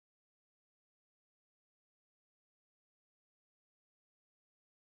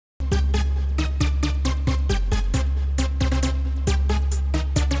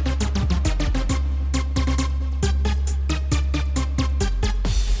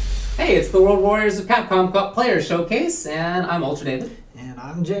Hey, it's the World Warriors of Capcom Cup Players Showcase, and I'm Ultra David. And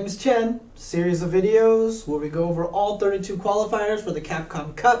I'm James Chen. Series of videos where we go over all 32 qualifiers for the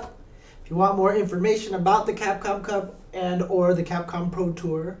Capcom Cup. If you want more information about the Capcom Cup and or the Capcom Pro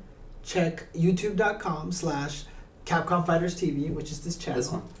Tour, check youtube.com/Capcom Fighters TV, which is this channel.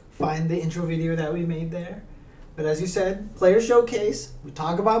 This one. Find the intro video that we made there. But as you said, Player Showcase. We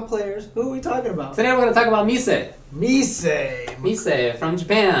talk about players. Who are we talking about? Today we're going to talk about Misse. Misse From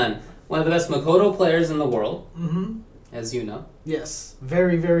Japan. One of the best Makoto players in the world, Mm-hmm. as you know. Yes.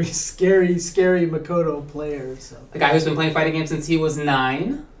 Very, very scary Makoto player. So. A guy who's been playing fighting games since he was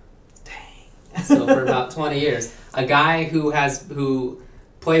 9. Dang. So for about 20 years. A guy who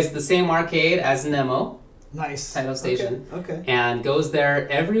plays the same arcade as Nemo. Nice. Taito Station. Okay. And goes there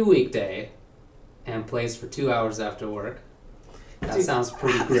every weekday and plays for 2 hours after work. That sounds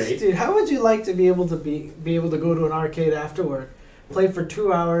pretty great. Dude, how would you like to be able to go to an arcade after work, play for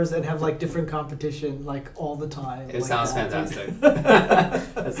 2 hours, and have like different competition like all the time? It sounds fantastic.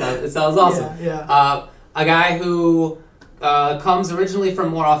 It sounds Yeah, awesome. yeah. A guy who comes originally from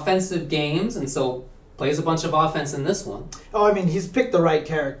more offensive games, and so plays a bunch of offense in this one. Oh, I mean, he's picked the right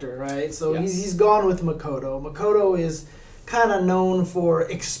character, right? So Yes. he's gone with Makoto. Makoto is kind of known for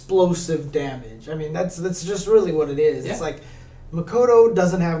explosive damage. I mean, that's just really what it is. Yeah. It's like Makoto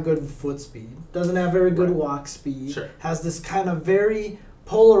doesn't have good foot speed, doesn't have very good walk speed, Sure. has this kind of very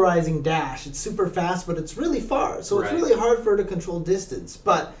polarizing dash. It's super fast, but it's really far, so it's Right. really hard for her to control distance.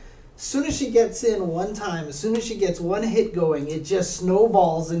 But as soon as she gets in one time, as soon as she gets one hit going, it just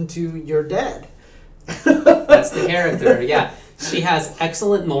snowballs into you're dead. That's the character, yeah. She has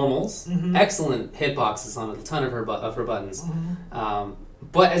excellent normals, Mhm. excellent hitboxes on a ton of her buttons. Mhm.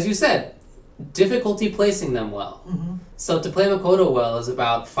 But as you said, difficulty placing them well. Mhm. So to play Makoto well is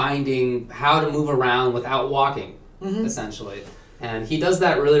about finding how to move around without walking, Mhm. essentially. And he does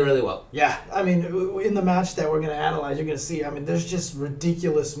that really, really well. Yeah, I mean, in the match that we're going to analyze, you're going to see, I mean, there's just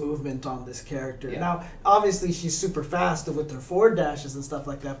ridiculous movement on this character. Yeah. Now, obviously, she's super fast with her forward dashes and stuff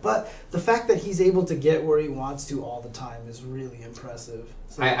like that, but the fact that he's able to get where he wants to all the time is really impressive.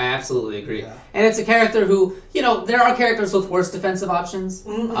 So, I absolutely agree. Yeah. And it's a character who, there are characters with worse defensive options,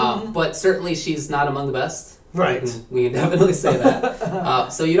 Mhm. but certainly she's not among the best. Right. We can definitely say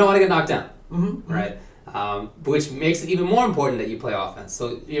that. So you don't want to get knocked down, Mhm. right? Which makes it even more important that you play offense.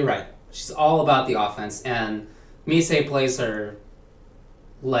 So you're right. She's all about the offense, and Misse plays her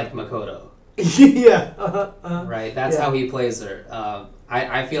like Makoto, Yeah. right? That's Yeah. how he plays her.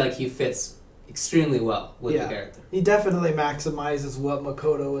 I feel like he fits extremely well with the character. He definitely maximizes what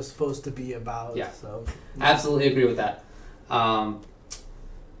Makoto is supposed to be about. Yeah. So, Absolutely agree with that.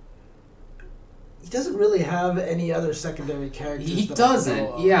 he doesn't really have any other secondary characters. He that I know doesn't.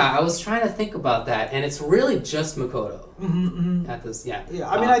 of. Yeah, I was trying to think about that, and it's really just Makoto at this. Yeah. Yeah,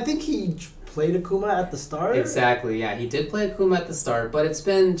 I mean, I think he played Akuma at the start. Exactly. Yeah, he did play Akuma at the start, but it's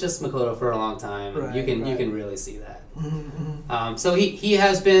been just Makoto for a long time. Right, you can right. really see that. Mm-hmm. So he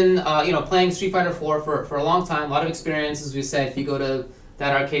has been playing Street Fighter 4 for a long time. A lot of experience, as we said. If you go to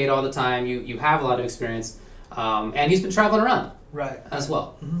that arcade all the time, you have a lot of experience, and he's been traveling around. Right. As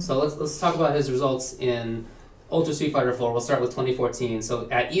well. Mm-hmm. So let's talk about his results in Ultra Street Fighter 4. We'll start with 2014. So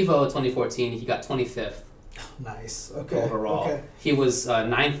at EVO 2014, he got 25th Nice. Okay. overall. Okay. He was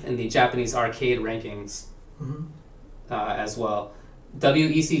 9th in the Japanese arcade rankings Mm-hmm. as well.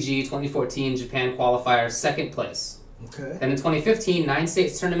 WECG 2014 Japan qualifier, 2nd place. Okay. Then in 2015, 9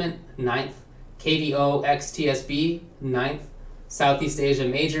 states tournament, 9th. KVO XTSB, 9th. Southeast Asia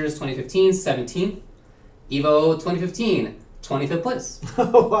Majors 2015, 17th. EVO 2015, 25th place.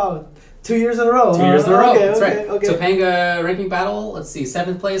 Oh wow! 2 years in a row. 2 years in a row. Okay, That's okay, right. Okay. Topanga ranking battle. Let's see.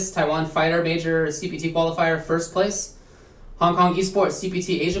 7th place. Taiwan Fighter Major CPT qualifier. 1st place. Hong Kong Esports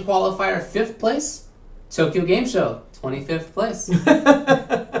CPT Asia qualifier. 5th place. Tokyo Game Show. 25th place.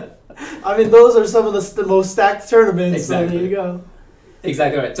 I mean, those are some of the most stacked tournaments. Exactly. So there you go.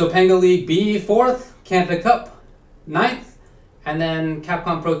 Exactly right. Topanga League B 4th. Canada Cup 9th. And then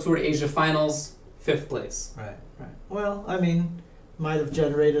Capcom Pro Tour Asia Finals 5th place. Right. Right. Well, I mean, might have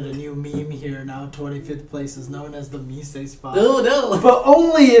generated a new meme here. Now 25th place is known as the Misse spot. No. But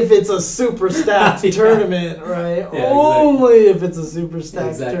only if it's a super stacked Yeah. tournament, right? Yeah, Only if it's a super stacked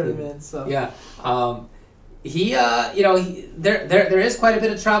Exactly. tournament. So Yeah. There is quite a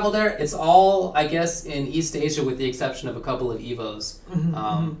bit of travel there. It's all, I guess, in East Asia with the exception of a couple of EVOs.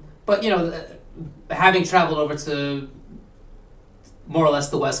 Mhm, But, having traveled over to more or less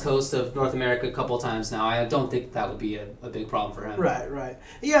the west coast of North America a couple of times now, I don't think that would be a big problem for him. Right, right.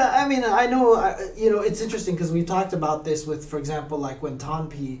 Yeah, I mean, I know, it's interesting because we talked about this with, for example, like when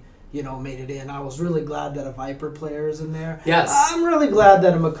Tanpi made it in. I was really glad that a Viper player is in there. Yes. I'm really glad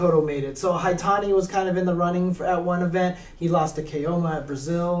that a Makoto made it. So Haitani was kind of in the running at one event. He lost to Keoma at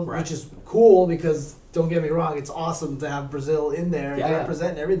Brazil, which is cool because, don't get me wrong, it's awesome to have Brazil in there and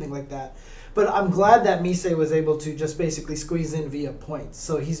represent and everything like that. But I'm glad that Misse was able to just basically squeeze in via points.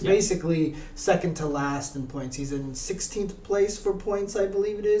 So he's basically second to last in points. He's in 16th place for points, I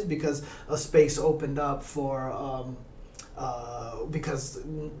believe it is, because a space opened up for... because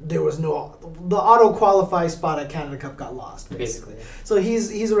there was the auto qualify spot at Canada Cup got lost basically. So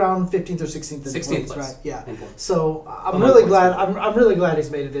he's around 15th or 16th in 16th points, place. right? Yeah. So I'm really glad. I'm really glad he's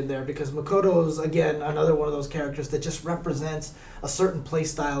made it in there because Makoto's again another one of those characters that just represents a certain play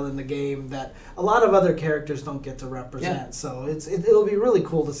style in the game that a lot of other characters don't get to represent. Yeah. So it'll be really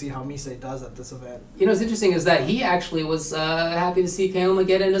cool to see how Misse does at this event. What's interesting is that he actually was happy to see Keoma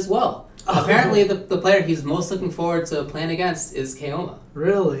get in as well. Apparently, the player he's most looking forward to playing against is Keoma.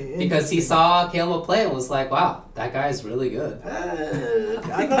 Really? Because he saw Keoma play and was like, wow, that guy's really good. I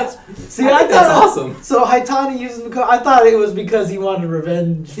thought that's awesome. So Haitani uses Makoto. I thought it was because he wanted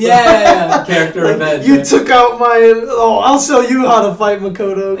revenge. Yeah. Character revenge. You took out my... I'll show you how to fight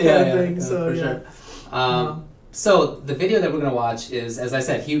Makoto kind of thing. So, sure. So the video that we're going to watch is, as I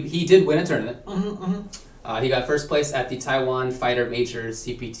said, he did win a tournament. He got first place at the Taiwan Fighter Major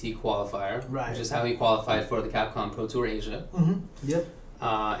CPT qualifier, which is how he qualified for the Capcom Pro Tour Asia. Yep.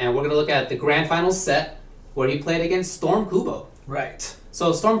 And we're going to look at the grand final set where he played against Storm Kubo. Right.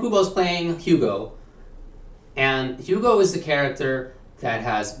 So Storm Kubo's playing Hugo, and Hugo is the character that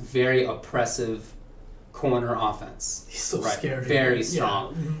has very oppressive corner offense. He's so scary. Very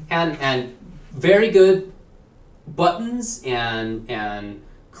strong. And very good buttons and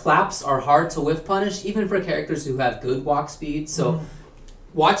claps are hard to whiff punish, even for characters who have good walk speed. So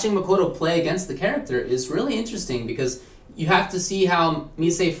watching Makoto play against the character is really interesting because you have to see how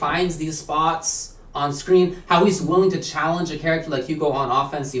Misse finds these spots on screen, how he's willing to challenge a character like Hugo on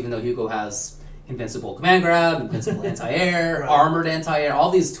offense, even though Hugo has invincible command grab, invincible anti-air, armored anti-air, all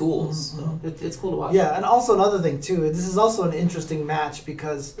these tools. So it's cool to watch. Yeah, and also another thing too, this is also an interesting match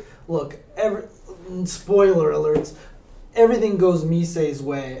because, look, spoiler alerts, everything goes Misse's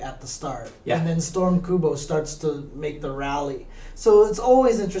way at the start. Yeah. And then Storm Kubo starts to make the rally. So it's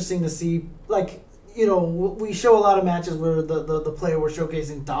always interesting to see, like, we show a lot of matches where the player we're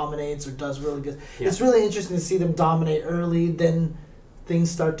showcasing dominates or does really good. Yeah. It's really interesting to see them dominate early, then things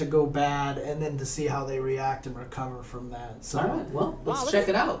start to go bad, and then to see how they react and recover from that. So, all right, well, let's check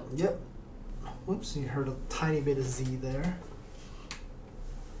it out. Yep. Whoops, you heard a tiny bit of Z there.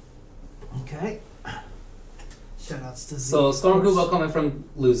 Okay. Shoutouts to Z. So Storm Kubo coming from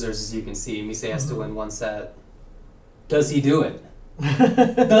losers, as you can see. Misse has to win one set. Does he do it?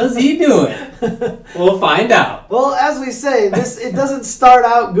 Does he do it? We'll find out. Well, as we say, it doesn't start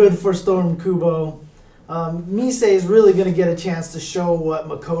out good for Storm Kubo. Misse is really going to get a chance to show what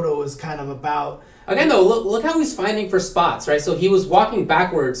Makoto is kind of about. Again, though, look how he's finding for spots, right? So he was walking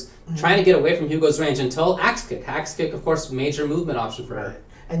backwards, trying to get away from Hugo's range until axe kick. Axe kick, of course, major movement option for her.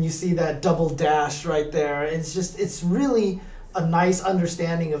 And you see that double dash right there. It's really a nice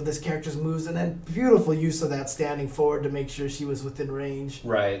understanding of this character's moves, and then beautiful use of that standing forward to make sure she was within range.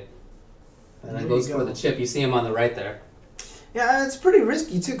 Right. And then goes for the chip. You see him on the right there. Yeah, it's pretty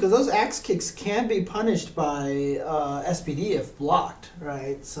risky too, because those axe kicks can be punished by SPD if blocked,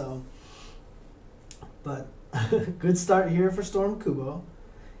 right? So, but good start here for Storm Kubo,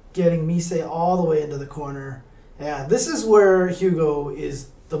 getting Misse all the way into the corner. Yeah, this is where Hugo is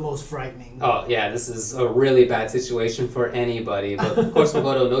the most frightening. Oh, yeah, this is a really bad situation for anybody. But of course,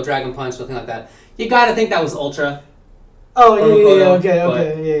 Makoto, no Dragon Punch, nothing like that. You gotta think that was Ultra. Oh, yeah, okay.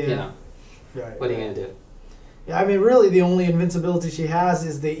 Right, what are you gonna do? Yeah, I mean, really, the only invincibility she has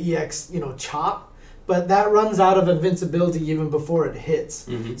is the EX, chop. But that runs out of invincibility even before it hits.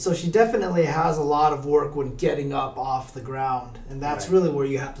 So she definitely has a lot of work when getting up off the ground. And that's really where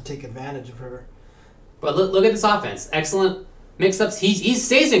you have to take advantage of her. But look at this offense. Excellent mix-ups. He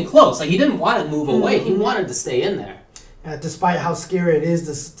stays in close. Like, he didn't want to move away. He wanted to stay in there. Despite how scary it is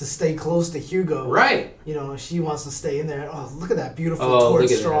to stay close to Hugo. Right. She wants to stay in there. Oh, look at that beautiful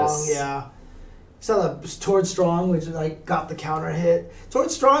towards strong. Yeah. You saw that towards strong, which got the counter hit.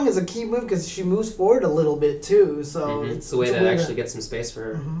 Towards strong is a key move because she moves forward a little bit too. So it's the way to actually get some space for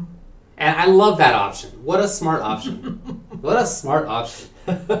her. And I love that option. What a smart option. What a smart option.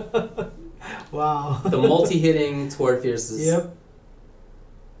 Wow. The multi-hitting toward fierces. Yep.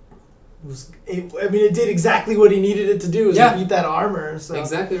 It did exactly what he needed it to do, to beat that armor. So.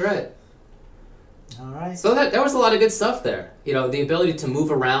 Exactly right. All right. So there was a lot of good stuff there. The ability to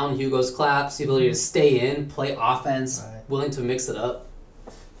move around Hugo's claps, the ability to stay in, play offense, willing to mix it up.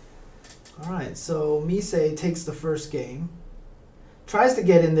 All right, so Misse takes the first game. Tries to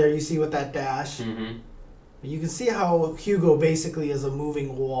get in there, you see, with that dash. Mm-hmm. You can see how Hugo basically is a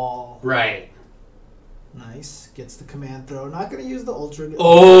moving wall. Right. Nice. Gets the command throw. Not going to use the ultra.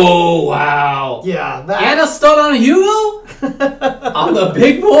 Oh, wow. Yeah. That. And a stun on Hugo? On the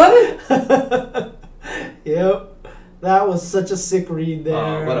big boy? Yep. That was such a sick read there.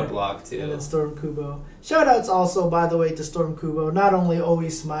 Oh, what a block, too. And then Storm Kubo. Shoutouts also, by the way, to Storm Kubo. Not only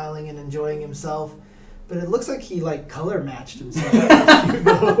always smiling and enjoying himself, but it looks like he, like, color matched himself.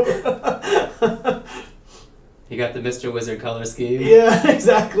 Hugo. You got the Mr. Wizard color scheme. Yeah,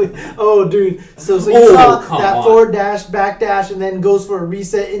 exactly. Oh, dude. So you saw that forward dash, back dash, and then goes for a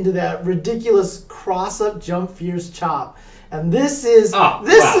reset into that ridiculous cross-up jump fierce chop. And this is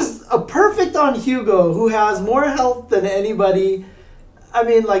is a perfect on Hugo, who has more health than anybody. I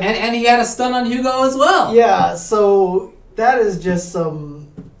mean, like... And he had a stun on Hugo as well. Yeah, so that is just some...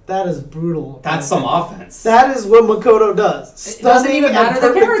 That is brutal. That's some offense. That is what Makoto does. It doesn't even matter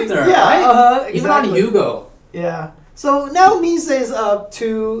the character, yeah, right? Exactly. Even on Hugo. Yeah. So now Misse's up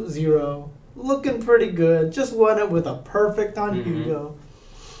 2-0. Looking pretty good. Just won it with a perfect on Hugo.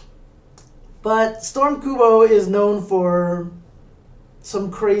 But Storm Kubo is known for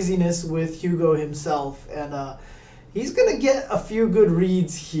some craziness with Hugo himself. And he's going to get a few good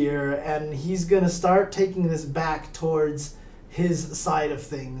reads here. And he's going to start taking this back towards his side of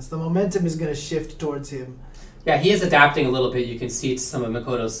things. The momentum is going to shift towards him. Yeah, he is adapting a little bit. You can see to some of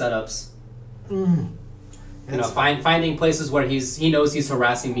Makoto's setups. You know, finding places where he knows he's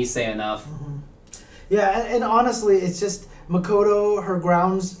harassing Misse enough. Yeah, and honestly, it's just Makoto. Her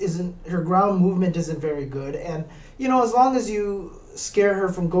ground movement isn't very good, and you know, as long as you scare her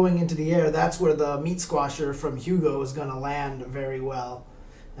from going into the air, that's where the meat squasher from Hugo is gonna land very well.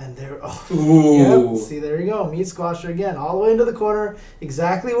 And there, yep, see, there you go, meat squasher again, all the way into the corner,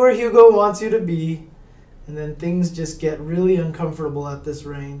 exactly where Hugo wants you to be, and then things just get really uncomfortable at this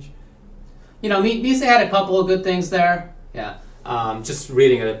range. You know, Misse had a couple of good things there. Yeah. Just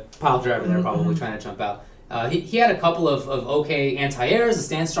reading a pile driver there, probably trying to jump out. He had a couple of okay anti-airs, a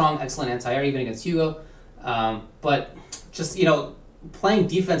stand strong, excellent anti-air, even against Hugo. But just, you know, playing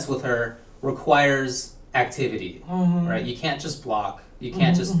defense with her requires activity, right? You can't just block. You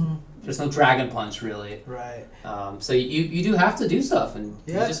can't just... There's no dragon punch, really. Right. So you do have to do stuff, and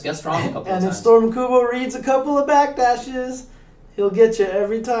you just get strong a couple of times. And if Storm Kubo reads a couple of backdashes, he'll get you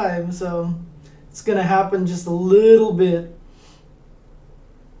every time, so... It's going to happen just a little bit.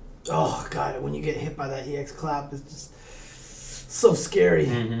 Oh, God, when you get hit by that EX clap, it's just so scary.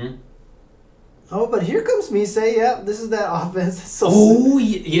 Oh, but here comes Misse. Yeah, this is that offense. It's so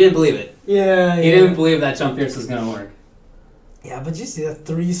you didn't believe it. Yeah. You didn't believe that jump fierce was going to work. Yeah, but you see that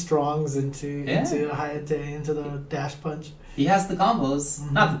 3 strongs into Hayate, into the dash punch. He has the combos.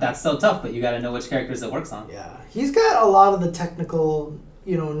 Not that that's so tough, but you got to know which characters it works on. Yeah, he's got a lot of the technical...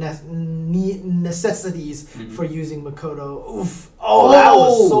 you know, necessities for using Makoto. Oof. Oh, that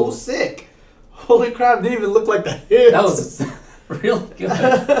was so sick. Holy crap, didn't even look like the hit. That was really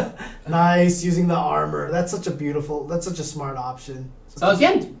good. Nice, using the armor. That's such a smart option. So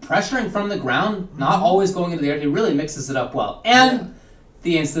again, pressuring from the ground, not always going into the air. He really mixes it up well. And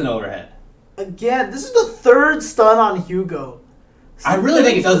the instant overhead. Again, this is the 3rd stun on Hugo. I really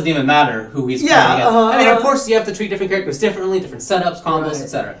think it doesn't even matter who he's playing against. I mean, of course, you have to treat different characters differently, different setups, combos,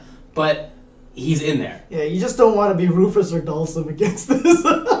 etc. But he's in there. Yeah, you just don't want to be Rufus or Dulcim against this.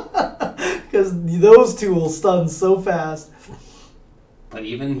 Because those two will stun so fast. But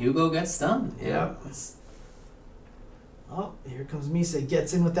even Hugo gets stunned. Yeah. Oh, here comes Misse.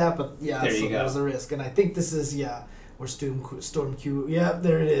 Gets in with that, but yeah, there you go. That was a risk. And I think this is, where Storm Q. Yeah,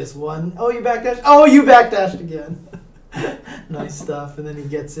 there it is. One. Oh, you backdashed. Oh, you backdashed again. Nice stuff, and then he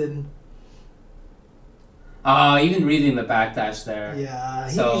gets in. Even reading the backdash there. Yeah,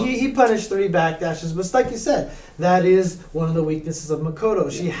 so he punished 3 backdashes, but like you said, that is one of the weaknesses of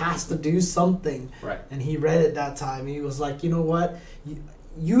Makoto. She has to do something. Right. And he read it that time. He was like, you know what?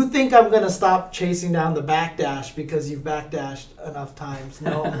 You think I'm going to stop chasing down the backdash because you've backdashed enough times.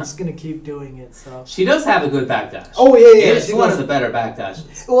 No, I'm just going to keep doing it. So she does have a good backdash. Oh, yeah. It's one of the better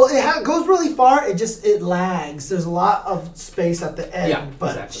backdashes. Well, it goes really far. It lags. There's a lot of space at the end,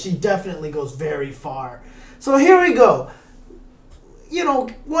 but she definitely goes very far. So here we go. You know,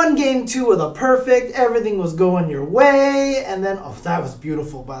 1 game 2 with a perfect. Everything was going your way. And then, that was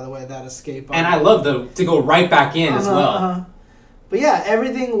beautiful, by the way, that escape. And I love to go right back in as well. But yeah,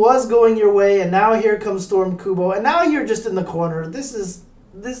 everything was going your way, and now here comes Storm Kubo, and now you're just in the corner. This is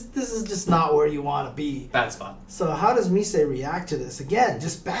this is just not where you want to be. Bad spot. So how does Misse react to this? Again,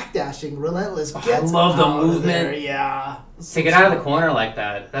 just backdashing, relentless. I love the movement. Yeah. To get out of the corner like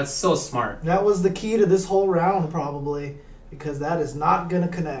that, that's so smart. That was the key to this whole round, probably, because that is not going to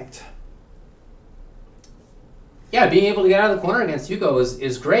connect. Yeah, being able to get out of the corner against Hugo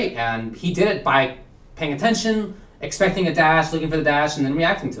is great, and he did it by paying attention, expecting a dash, looking for the dash, and then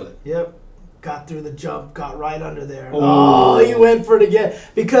reacting to it. Yep. Got through the jump, got right under there. Oh, he went for it again.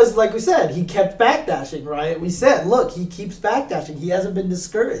 Because, like we said, he kept backdashing, right? We said, look, he keeps backdashing. He hasn't been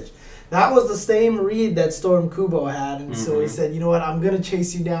discouraged. That was the same read that Storm Kubo had, and so he said, you know what, I'm going to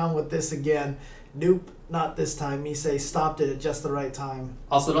chase you down with this again. Nope, not this time. Misse stopped it at just the right time.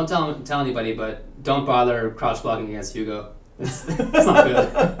 Also, don't tell anybody, but don't bother crouch blocking against Hugo. It's not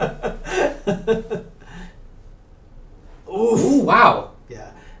good. Ooh, wow.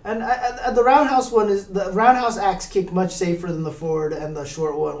 Yeah. And the roundhouse one is the roundhouse axe kick much safer than the forward and the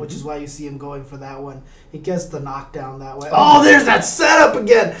short one, which is why you see him going for that one. He gets the knockdown that way. Oh, there's that setup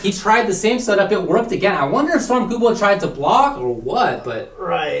again. He tried the same setup. It worked again. I wonder if Storm Kubo tried to block or what, but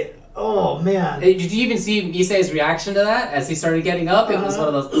right. Oh man. Did you even see Misse's reaction to that as he started getting up? It was one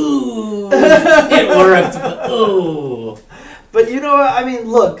of those ooh. It worked. But, ooh. But you know what? I mean,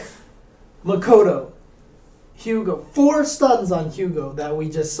 look, Makoto, Hugo, 4 stuns on Hugo that we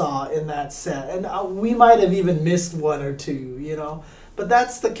just saw in that set. And we might have even missed 1 or 2, you know. But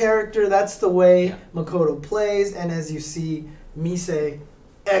that's the character, that's the way Makoto plays. And as you see, Misse,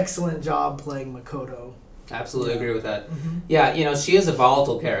 excellent job playing Makoto. Absolutely agree with that. Yeah, you know, she is a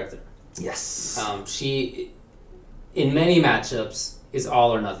volatile character. Yes. She, in many matchups, is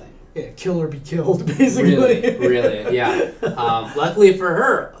all or nothing. Yeah, kill or be killed, basically. Really, yeah. Luckily for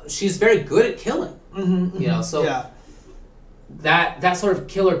her, she's very good at killing. You know, so that sort of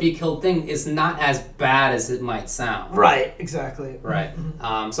kill or be killed thing is not as bad as it might sound. Right, exactly. Right.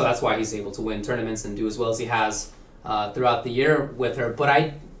 So that's why he's able to win tournaments and do as well as he has throughout the year with her. But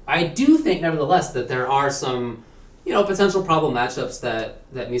I do think, nevertheless, that there are some, you know, potential problem matchups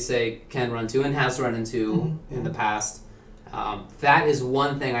that Misse can run to and has run into in the past. That is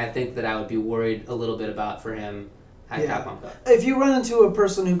one thing I think that I would be worried a little bit about for him at Capcom Cup. If you run into a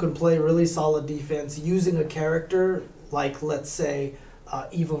person who can play really solid defense using a character like, let's say,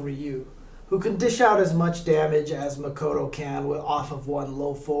 Evil Ryu, who can dish out as much damage as Makoto can off of one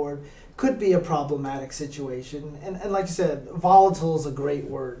low forward, could be a problematic situation. And like you said, volatile is a great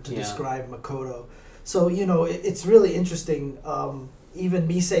word to describe Makoto. So, you know, it's really interesting. Even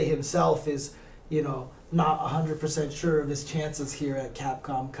Misse himself is, you know, not 100% sure of his chances here at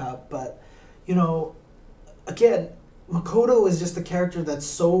Capcom Cup. But, you know, again, Makoto is just a character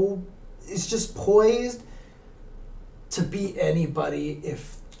that's is just poised to beat anybody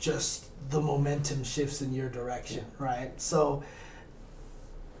if just the momentum shifts in your direction, right? So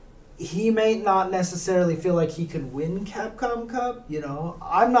he may not necessarily feel like he can win Capcom Cup, you know.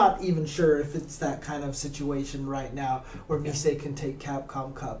 I'm not even sure if it's that kind of situation right now where Misse can take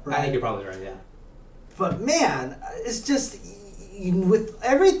Capcom Cup, right? I think you're probably right, yeah. But man, it's just, with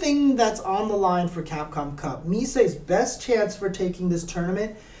everything that's on the line for Capcom Cup, Misse's best chance for taking this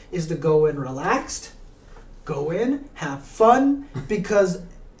tournament is to go in relaxed, go in, have fun, because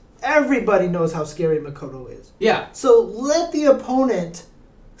everybody knows how scary Makoto is. Yeah. So let the opponent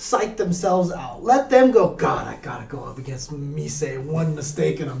psych themselves out. Let them go, God, I gotta go up against Misse. One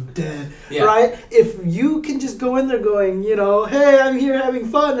mistake and I'm dead. Yeah. Right? If you can just go in there going, you know, hey, I'm here having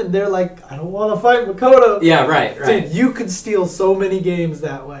fun, and they're like, I don't want to fight Makoto. Yeah, right. Dude, you could steal so many games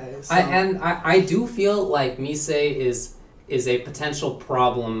that way. So. I do feel like Misse is a potential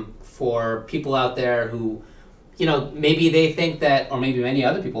problem for people out there who, you know, maybe they think that, or maybe many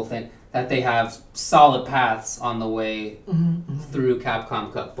other people think, that they have solid paths on the way through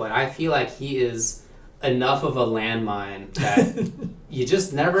Capcom Cup. But I feel like he is enough of a landmine that you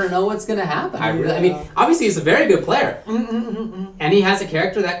just never know what's going to happen. I mean, obviously he's a very good player. And he has a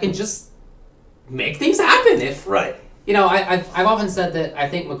character that can just make things happen. You know, I've often said that I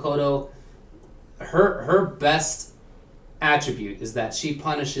think Makoto, her best attribute is that she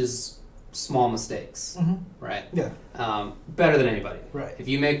punishes small mistakes, right? Yeah. Better than anybody. Right. If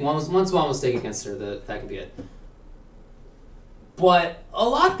you make one small mistake against her, that could be it. But a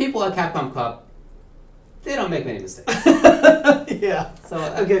lot of people at Capcom Cup, they don't make many mistakes. Yeah. So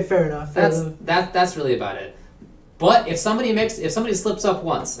okay, fair enough. That's really about it. But if somebody slips up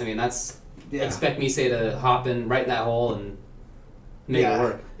once, I mean, expect Misse to hop in right in that hole and make it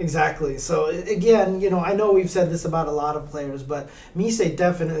work. Exactly. So again, I know we've said this about a lot of players, but Misse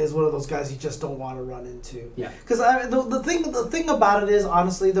definitely is one of those guys you just don't want to run into. Yeah. Because the thing about it is,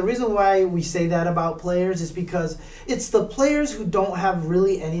 honestly, the reason why we say that about players is because it's the players who don't have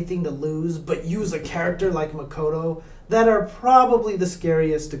really anything to lose, but use a character like Makoto that are probably the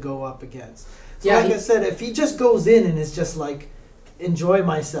scariest to go up against. So yeah, like I said, if he just goes in and is just like, enjoy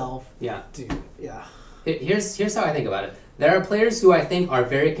myself. Yeah. Dude. Yeah. Here's how I think about it. There are players who I think are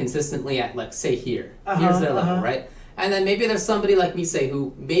very consistently at, like, say, here. Here's their level, right? And then maybe there's somebody like Misse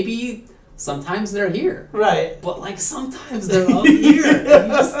who maybe sometimes they're here. Right. But, like, sometimes they're up here.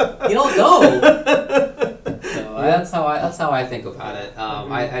 And you don't know. So that's how I think about it.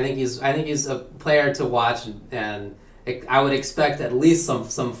 I think he's a player to watch, and I would expect at least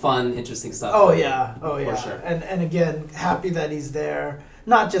some fun, interesting stuff. Oh yeah. For sure. And again, happy that he's there.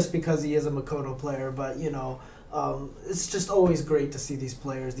 Not just because he is a Makoto player, but it's just always great to see these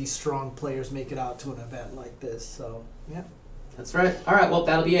players, these strong players, make it out to an event like this. So yeah, that's right. All right, well,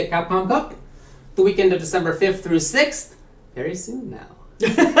 that'll be it. Capcom Cup, the weekend of December 5th through 6th. Very soon now.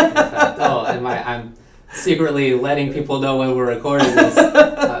 In fact, I'm secretly letting people know when we're recording this.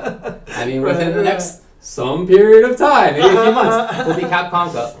 Within the next some period of time, maybe a few months, will be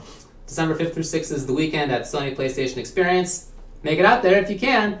Capcom Cup. December 5th through 6th is the weekend at Sony PlayStation Experience. Make it out there if you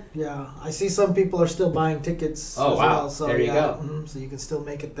can. Yeah, I see some people are still buying tickets. Oh, as wow. Well, so, there you go. So you can still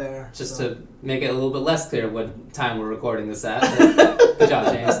make it there. Just to make it a little bit less clear what time we're recording this at. Good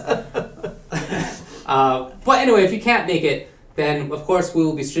job, James. But anyway, if you can't make it, then of course we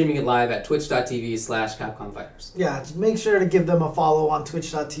will be streaming it live at twitch.tv/Capcom Fighters. Yeah, just make sure to give them a follow on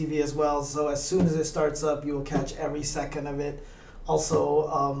twitch.tv as well. So as soon as it starts up, you will catch every second of it.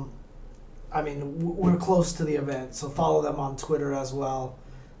 Also, we're close to the event, so follow them on Twitter as well.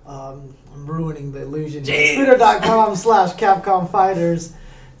 I'm ruining the illusion. Twitter.com/Capcom Fighters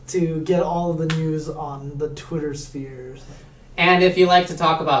to get all of the news on the Twitter spheres. And if you like to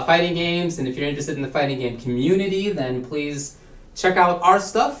talk about fighting games, and if you're interested in the fighting game community, then please check out our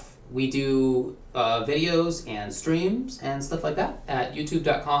stuff. We do videos and streams and stuff like that at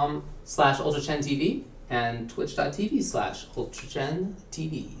youtube.com/UltraChenTV. and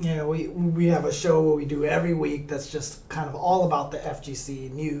twitch.tv/UltraChenTV. Yeah, we have a show what we do every week that's just kind of all about the FGC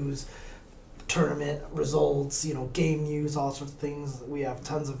news, tournament results, game news, all sorts of things. We have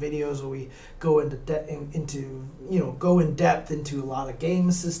tons of videos where we go into go in depth into a lot of game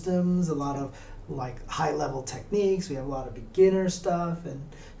systems, a lot of like high level techniques. We have a lot of beginner stuff, and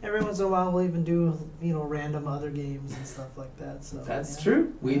every once in a while we'll even do random other games and stuff like that. So that's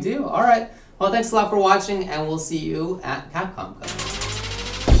true. We do. All right. Well, thanks a lot for watching, and we'll see you at Capcom Cup.